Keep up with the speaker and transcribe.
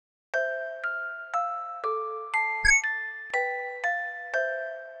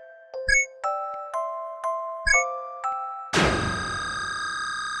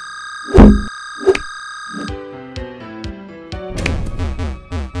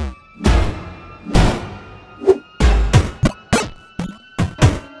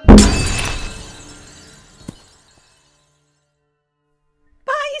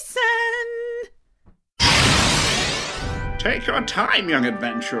Take your time, young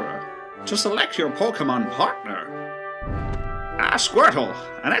adventurer, to select your Pokémon partner. Squirtle,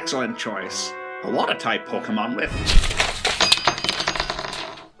 an excellent choice. A water-type Pokémon with...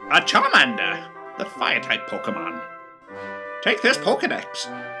 a Charmander, the fire-type Pokémon. Take this Pokédex.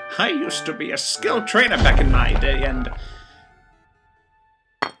 I used to be a skilled trainer back in my day, and...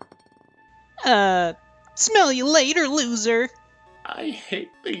 smell you later, loser. I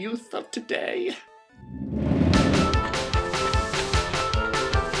hate the youth of today.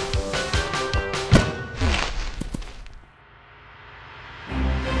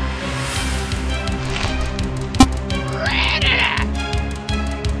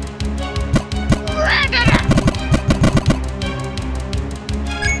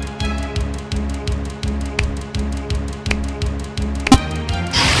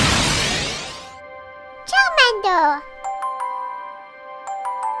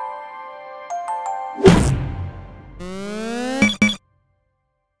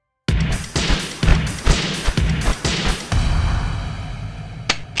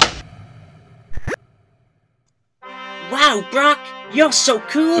 Wow, Brock, you're so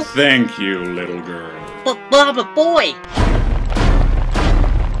cool! Thank you, little girl. But boy!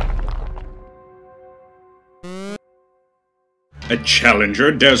 A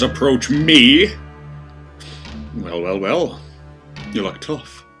challenger dares approach me? Well. You look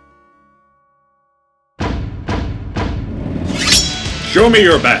tough. Show me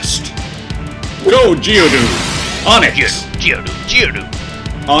your best. Go, Geodude! Onyx! Geodude!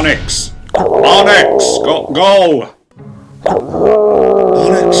 Onyx! Onyx! Go!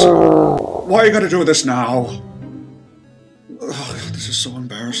 Onyx! Why are you gonna do this now? Oh, this is so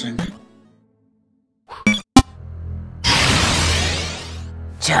embarrassing.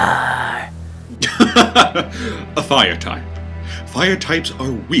 Char! A fire type. Fire types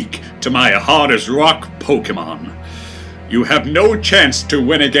are weak to my hard as rock Pokémon. You have no chance to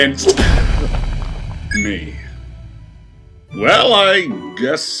win against me. Well, I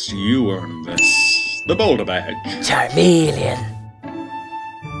guess you earned this. The Boulder Badge. Charmeleon!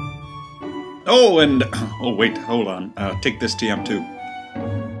 Oh, and... oh, wait, hold on. Take this TM2.